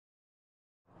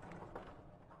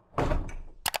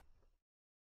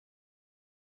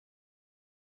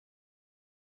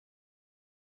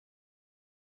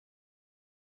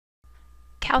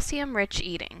Calcium-rich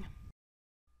eating.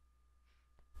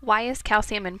 Why is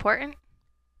calcium important?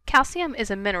 Calcium is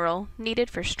a mineral needed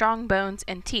for strong bones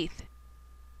and teeth.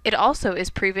 It also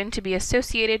is proven to be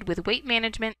associated with weight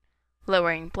management,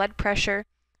 lowering blood pressure,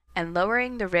 and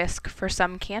lowering the risk for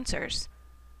some cancers.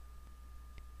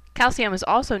 Calcium is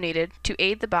also needed to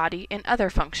aid the body in other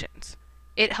functions.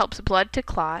 It helps blood to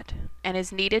clot and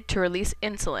is needed to release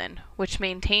insulin, which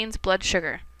maintains blood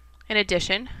sugar. In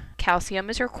addition, calcium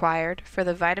is required for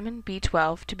the vitamin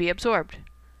B12 to be absorbed.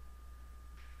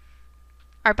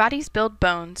 Our bodies build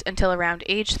bones until around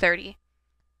age 30.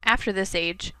 After this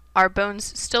age, our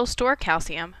bones still store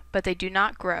calcium, but they do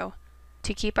not grow.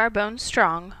 To keep our bones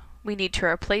strong, we need to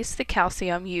replace the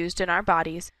calcium used in our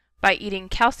bodies by eating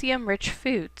calcium-rich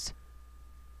foods.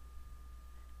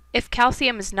 If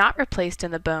calcium is not replaced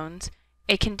in the bones,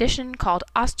 a condition called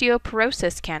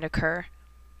osteoporosis can occur.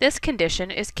 This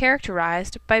condition is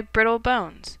characterized by brittle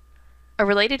bones. A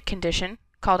related condition,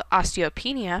 called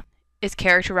osteopenia, is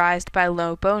characterized by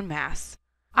low bone mass.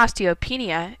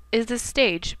 Osteopenia is the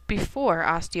stage before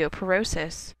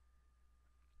osteoporosis.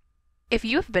 If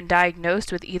you have been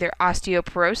diagnosed with either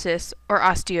osteoporosis or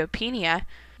osteopenia,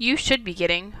 you should be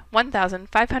getting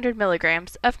 1,500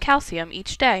 milligrams of calcium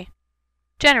each day.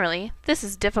 Generally, this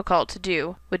is difficult to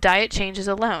do with diet changes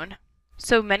alone,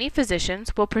 so many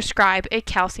physicians will prescribe a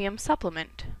calcium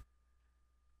supplement.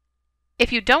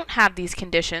 If you don't have these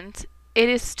conditions, it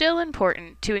is still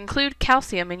important to include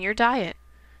calcium in your diet.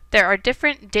 There are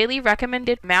different daily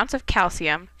recommended amounts of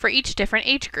calcium for each different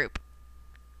age group.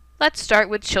 Let's start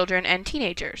with children and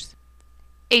teenagers.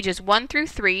 Ages 1 through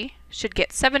 3 should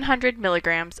get 700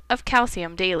 milligrams of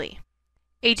calcium daily.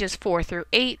 Ages 4 through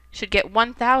 8 should get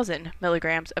 1,000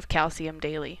 milligrams of calcium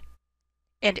daily.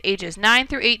 And ages 9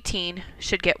 through 18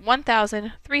 should get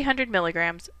 1,300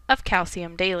 milligrams of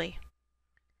calcium daily.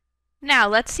 Now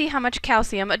let's see how much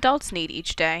calcium adults need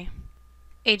each day.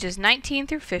 Ages 19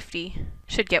 through 50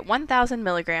 should get 1,000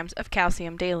 milligrams of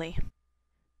calcium daily.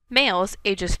 Males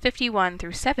ages 51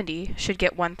 through 70 should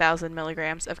get 1,000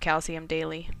 milligrams of calcium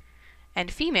daily.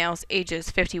 And females ages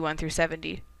 51 through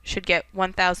 70 should get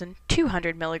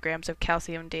 1,200 milligrams of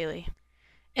calcium daily.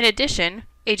 In addition,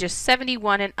 ages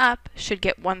 71 and up should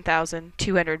get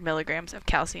 1,200 milligrams of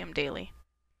calcium daily.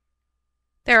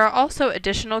 There are also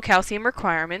additional calcium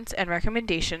requirements and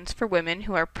recommendations for women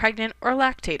who are pregnant or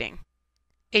lactating.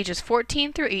 Ages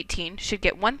 14 through 18 should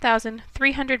get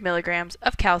 1,300 milligrams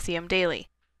of calcium daily.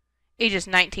 Ages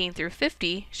 19 through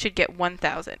 50 should get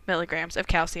 1,000 milligrams of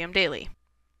calcium daily.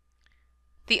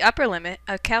 The upper limit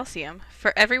of calcium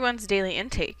for everyone's daily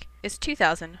intake is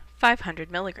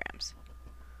 2,500 milligrams.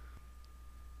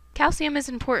 Calcium is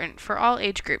important for all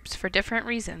age groups for different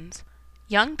reasons.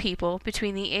 Young people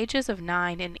between the ages of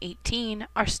 9 and 18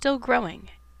 are still growing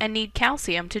and need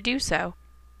calcium to do so.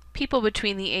 People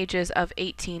between the ages of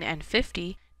 18 and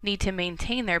 50 need to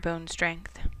maintain their bone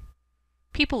strength.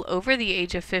 People over the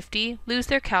age of 50 lose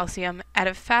their calcium at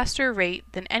a faster rate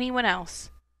than anyone else.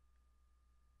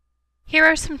 Here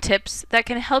are some tips that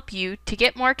can help you to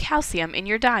get more calcium in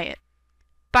your diet.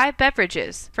 Buy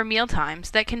beverages for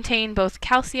mealtimes that contain both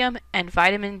calcium and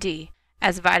vitamin D,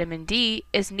 as vitamin D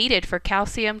is needed for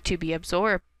calcium to be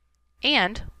absorbed.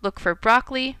 And look for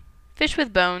broccoli, fish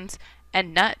with bones,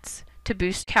 and nuts to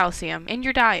boost calcium in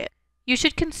your diet. You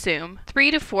should consume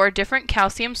 3 to 4 different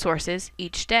calcium sources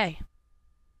each day.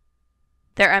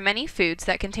 There are many foods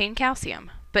that contain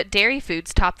calcium, but dairy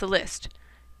foods top the list.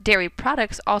 Dairy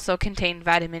products also contain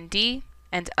vitamin D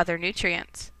and other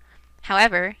nutrients.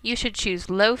 However, you should choose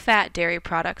low-fat dairy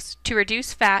products to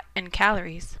reduce fat and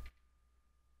calories.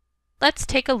 Let's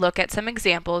take a look at some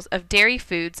examples of dairy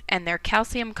foods and their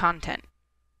calcium content.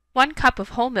 1 cup of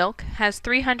whole milk has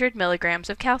 300 milligrams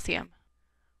of calcium.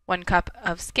 1 cup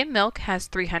of skim milk has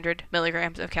 300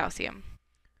 milligrams of calcium.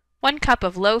 1 cup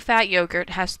of low-fat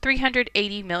yogurt has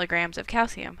 380 milligrams of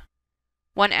calcium.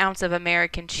 1 ounce of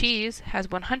American cheese has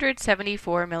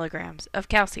 174 milligrams of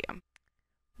calcium.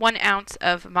 1 ounce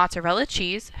of mozzarella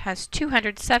cheese has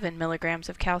 207 milligrams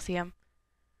of calcium.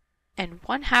 And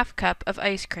 1/2 cup of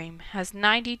ice cream has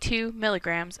 92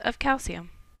 milligrams of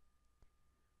calcium.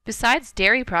 Besides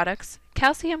dairy products,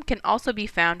 calcium can also be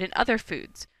found in other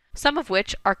foods, some of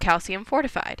which are calcium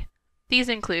fortified. These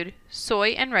include soy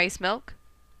and rice milk,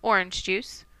 orange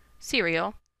juice,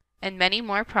 cereal, and many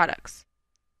more products.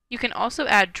 You can also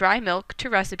add dry milk to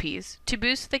recipes to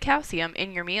boost the calcium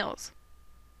in your meals.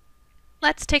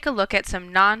 Let's take a look at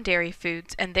some non-dairy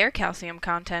foods and their calcium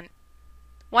content.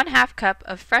 1/2 cup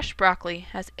of fresh broccoli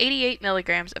has 88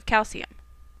 milligrams of calcium.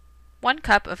 1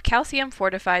 cup of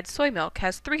calcium-fortified soy milk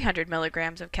has 300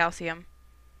 milligrams of calcium.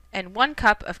 and 1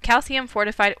 cup of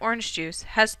calcium-fortified orange juice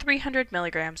has 300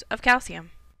 milligrams of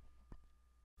calcium.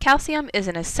 Calcium is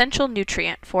an essential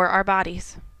nutrient for our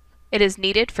bodies. It is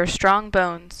needed for strong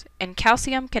bones, and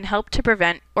calcium can help to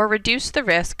prevent or reduce the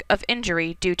risk of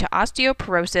injury due to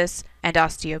osteoporosis and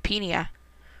osteopenia.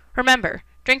 Remember,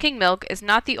 drinking milk is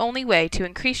not the only way to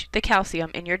increase the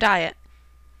calcium in your diet.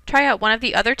 Try out one of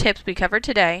the other tips we covered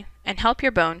today and help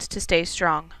your bones to stay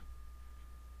strong.